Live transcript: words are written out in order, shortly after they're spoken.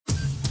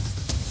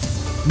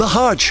The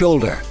Hard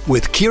Shoulder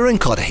with Kieran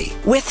Cuddihy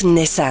with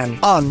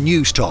Nissan on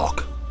News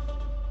Talk.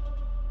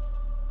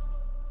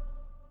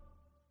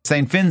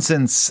 St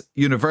Vincent's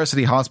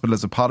University Hospital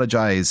has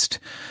apologised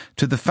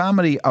to the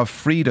family of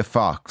Freda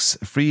Fox.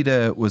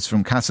 Freda was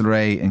from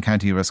Castlerea in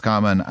County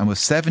Roscommon and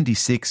was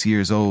 76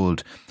 years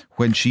old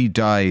when she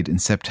died in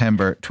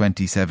September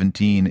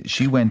 2017.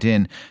 She went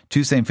in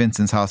to St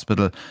Vincent's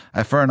Hospital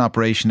for an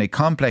operation, a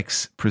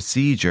complex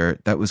procedure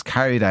that was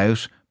carried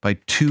out by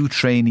 2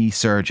 trainee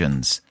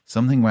surgeons.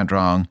 Something went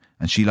wrong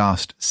and she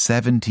lost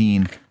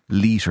 17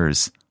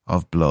 litres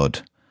of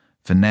blood.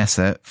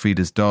 Vanessa,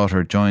 Freda's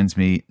daughter, joins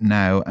me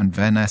now. And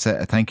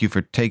Vanessa, thank you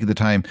for taking the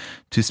time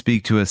to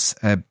speak to us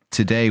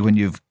today when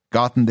you've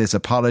gotten this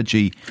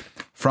apology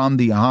from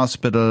the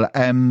hospital.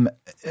 Can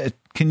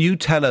you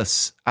tell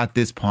us at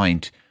this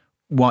point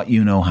what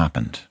you know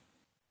happened?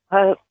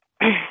 Well,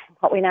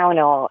 what we now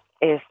know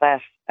is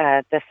that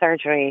the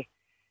surgery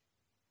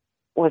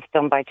was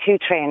done by 2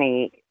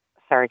 trainee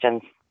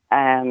surgeons.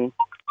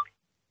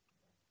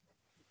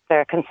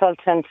 The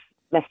consultant,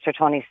 Mr.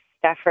 Tony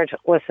Stafford,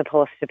 was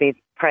supposed to be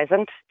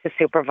present to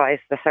supervise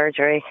the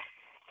surgery.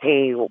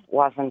 He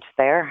wasn't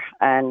there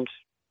and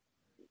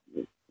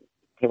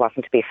he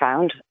wasn't to be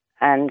found.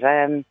 And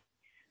the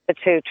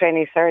 2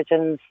 trainee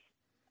surgeons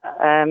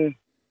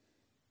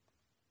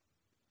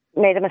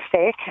made a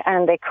mistake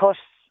and they cut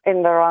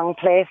in the wrong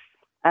place.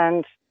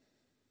 And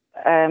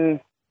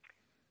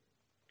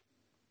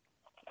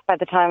by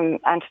the time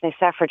Anthony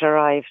Stafford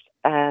arrived,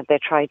 they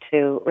tried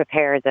to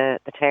repair the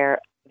tear,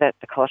 the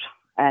cut.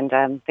 And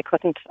they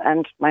couldn't,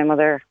 and my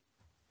mother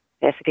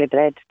basically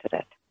bled to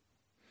death.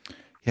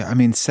 Yeah, I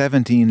mean,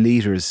 17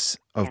 litres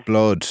of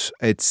blood.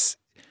 It's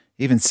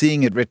even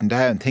seeing it written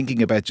down,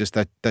 thinking about just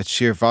that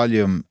sheer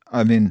volume.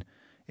 I mean,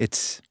 I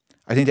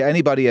think to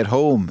anybody at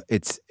home,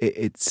 it's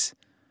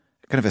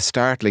kind of a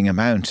startling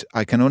amount.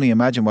 I can only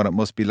imagine what it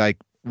must be like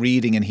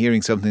reading and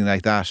hearing something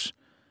like that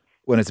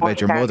when it's about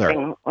your mother.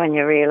 When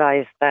you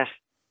realise that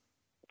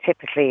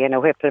typically in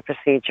a Whipple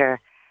procedure,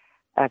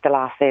 the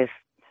loss is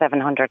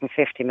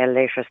 750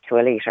 millilitres to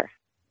a litre.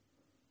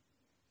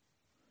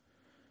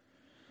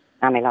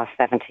 And we lost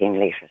 17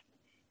 litres.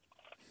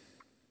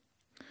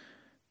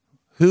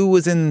 Who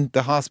was in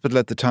the hospital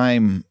at the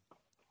time,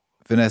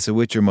 Vanessa,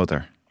 with your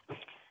mother?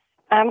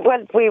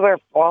 Well, we were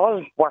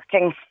all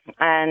working,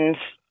 and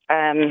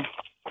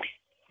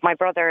my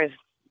brother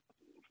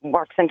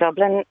works in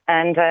Dublin,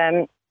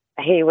 and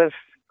he was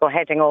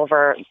heading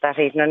over that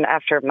evening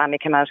after Mammy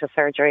came out of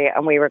surgery,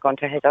 and we were going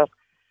to head up.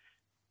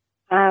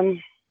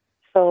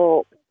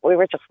 So we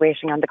were just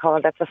waiting on the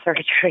call that the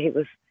surgery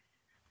was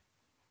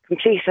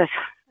completed.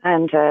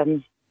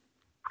 And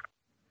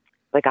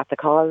we got the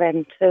call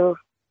then to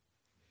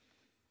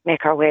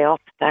make our way up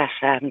that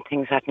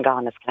things hadn't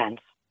gone as planned.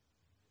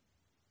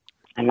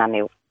 And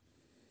Mammy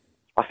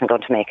wasn't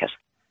going to make it.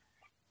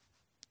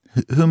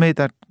 Who made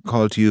that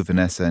call to you,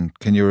 Vanessa? And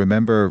can you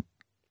remember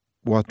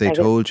what they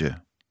told you?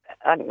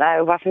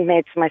 It wasn't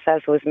made to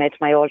myself. It was made to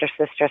my older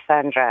sister,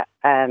 Sandra.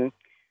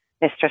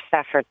 Mr.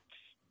 Stafford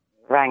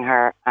rang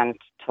her and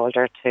told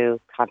her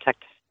to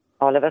contact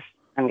all of us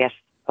and get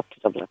up to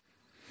Dublin.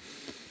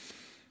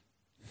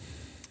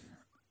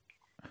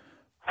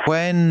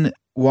 When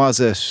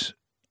was it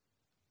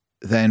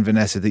then,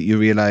 Vanessa, that you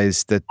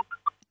realised that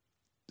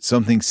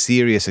something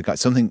serious had got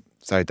something?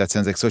 Sorry, that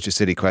sounds like such a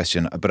silly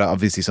question, but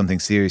obviously something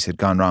serious had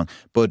gone wrong.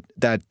 But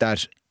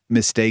that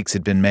mistakes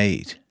had been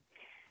made.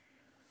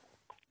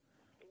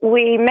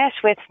 We met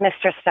with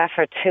Mr.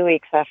 Stafford 2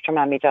 weeks after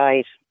Mammy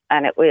died,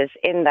 and it was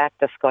in that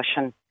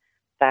discussion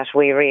that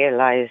we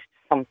realised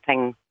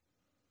something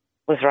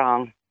was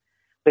wrong.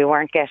 We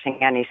weren't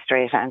getting any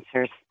straight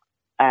answers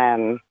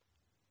from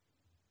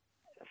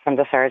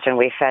the surgeon.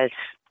 We felt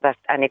that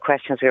any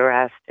questions we were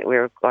asked, we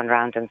were going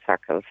round in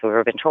circles. We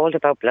were being told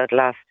about blood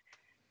loss,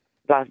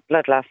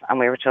 and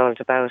we were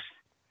told about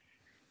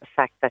the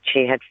fact that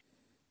she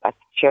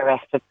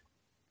arrested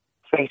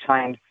 3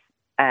 times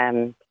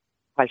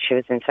while she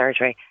was in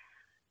surgery.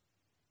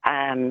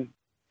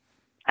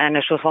 And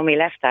it was when we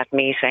left that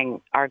meeting,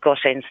 our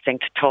gut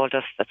instinct told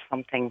us that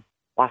something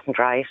wasn't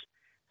right.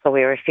 So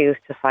we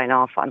refused to sign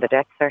off on the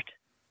death cert.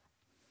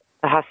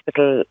 The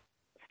hospital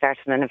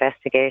started an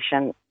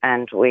investigation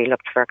and we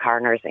looked for a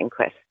coroner's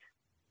inquest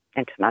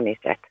into Mammy's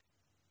death.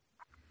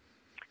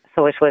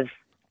 So it was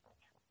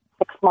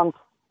 6 months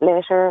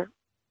later,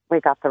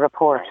 we got the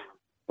report.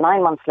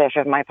 9 months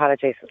later, my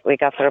apologies, we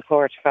got the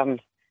report from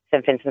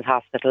St Vincent's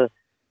Hospital,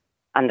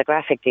 and the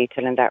graphic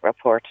detail in that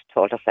report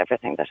told us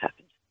everything that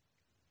happened.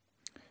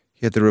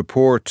 Yeah, the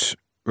report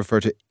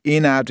referred to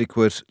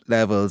inadequate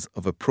levels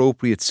of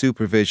appropriate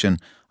supervision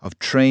of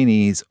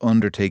trainees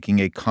undertaking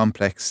a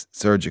complex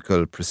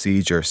surgical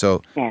procedure.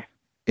 So, yes,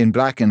 in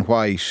black and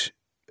white,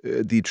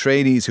 the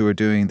trainees who were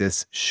doing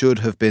this should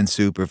have been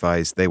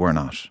supervised. They were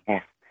not.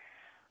 Yes.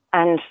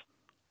 And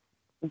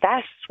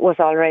that was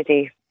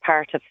already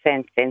part of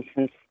St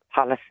Vincent's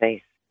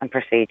policies and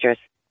procedures.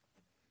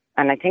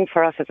 And I think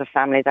for us as a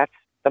family, that's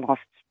the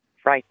most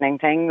frightening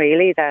thing,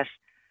 really, that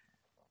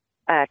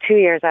 2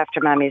 years after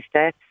Mammy's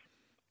death,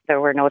 there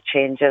were no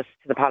changes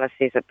to the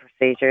policies and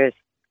procedures,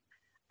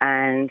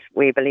 and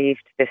we believe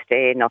to this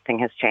day nothing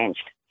has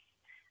changed.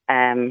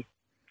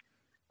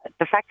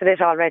 The fact that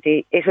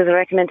it was a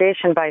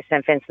recommendation by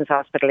St Vincent's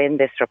Hospital in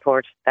this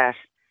report that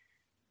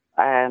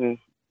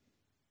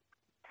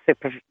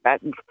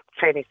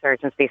trainee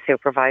surgeons be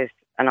supervised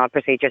on all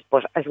procedures,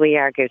 but as we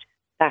argued,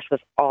 that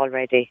was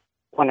already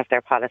one of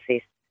their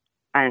policies,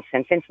 and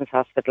St Vincent's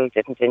Hospital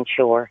didn't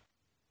ensure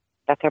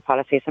that their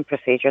policies and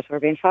procedures were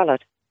being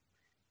followed.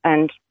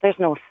 And there's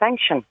no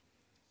sanction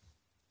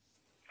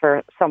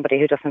for somebody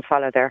who doesn't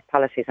follow their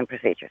policies and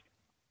procedures.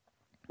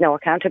 No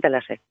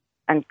accountability.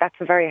 And that's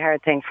a very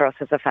hard thing for us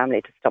as a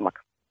family to stomach.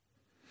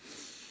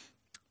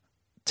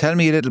 Tell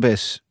me a little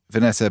bit,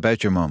 Vanessa,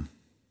 about your mum.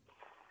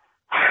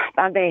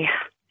 Mommy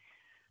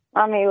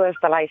was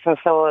the life and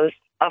soul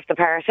of the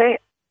party.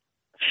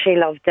 She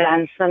loved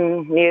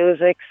dancing,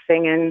 music,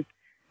 singing.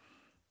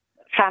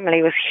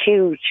 Family was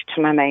huge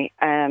to Mommy.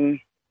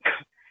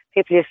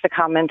 People used to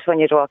comment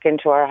when you'd walk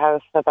into our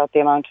house about the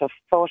amount of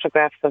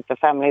photographs of the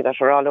family that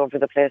were all over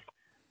the place,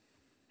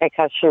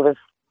 because she was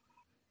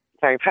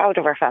very proud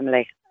of her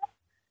family.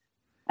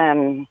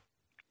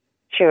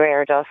 She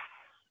reared us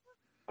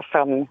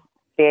from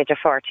the age of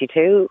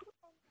 42,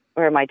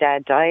 where my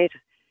dad died.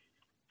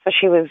 So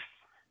she was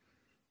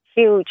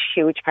huge,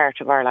 huge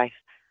part of our life.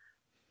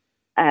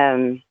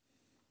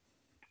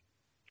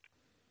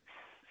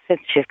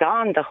 Since she's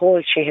gone, the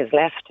hole she has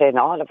left in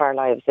all of our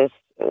lives is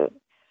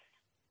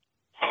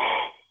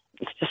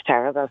it's just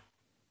terrible.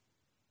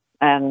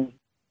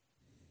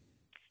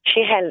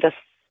 She held us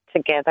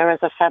together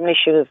as a family.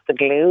 She was the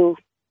glue.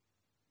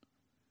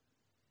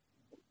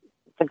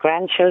 The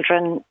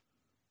grandchildren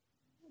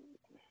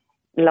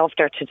loved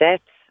her to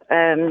death.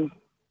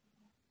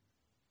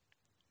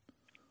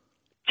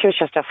 She was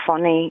just a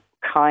funny,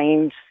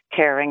 kind,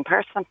 caring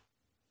person.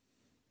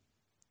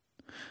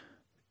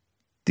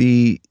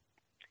 The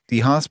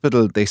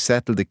hospital, they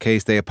settled the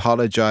case. They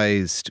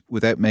apologised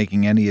without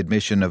making any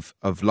admission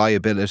of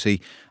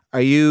liability.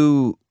 Are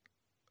you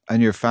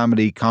and your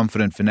family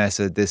confident,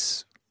 Vanessa,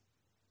 this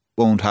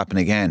won't happen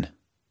again?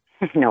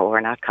 No,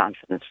 we're not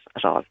confident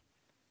at all.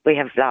 We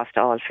have lost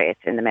all faith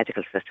in the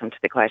medical system, to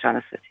be quite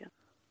honest with you.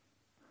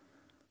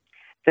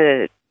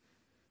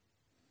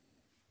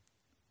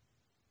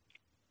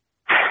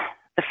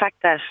 The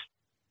fact that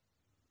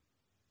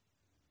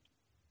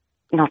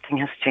nothing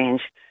has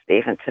changed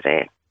even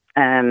today.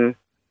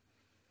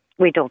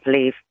 We don't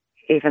believe,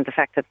 even the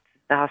fact that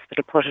the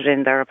hospital put it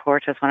in their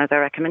report as one of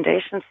their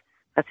recommendations,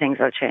 that things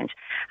will change.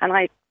 And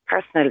I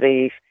personally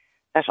believe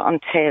that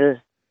until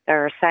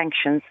there are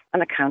sanctions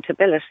and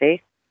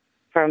accountability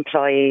for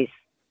employees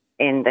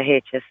in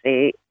the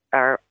HSE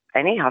or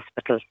any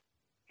hospital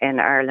in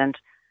Ireland,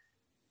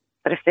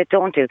 that if they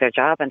don't do their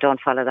job and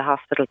don't follow the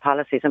hospital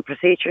policies and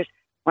procedures,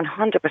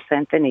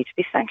 100% they need to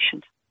be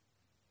sanctioned.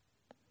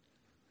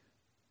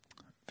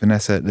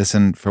 Vanessa,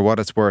 listen, for what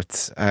it's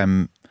worth,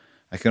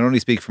 I can only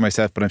speak for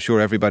myself, but I'm sure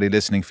everybody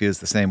listening feels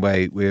the same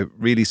way. We're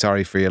really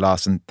sorry for your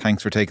loss, and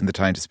thanks for taking the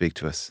time to speak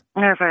to us.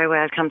 You're very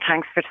welcome.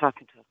 Thanks for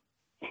talking to us.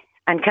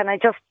 And can I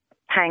just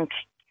thank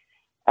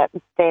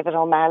David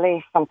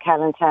O'Malley from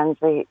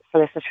Callan-Tansey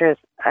Solicitors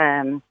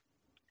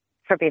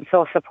for being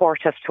so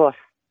supportive to us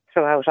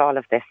throughout all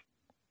of this.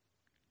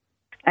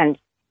 And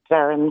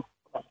Darren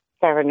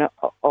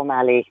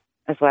O'Malley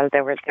as well.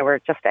 They were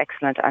just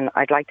excellent, and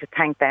I'd like to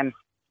thank them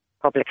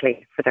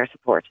publicly for their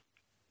support.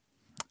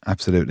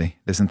 Absolutely.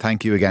 Listen,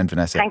 thank you again,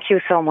 Vanessa. Thank you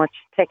so much.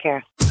 Take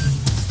care.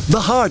 The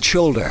Hard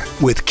Shoulder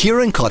with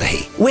Kieran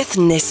Cuddihy. With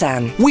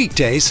Nissan.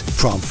 Weekdays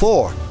from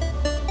 4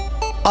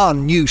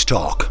 on News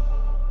Talk.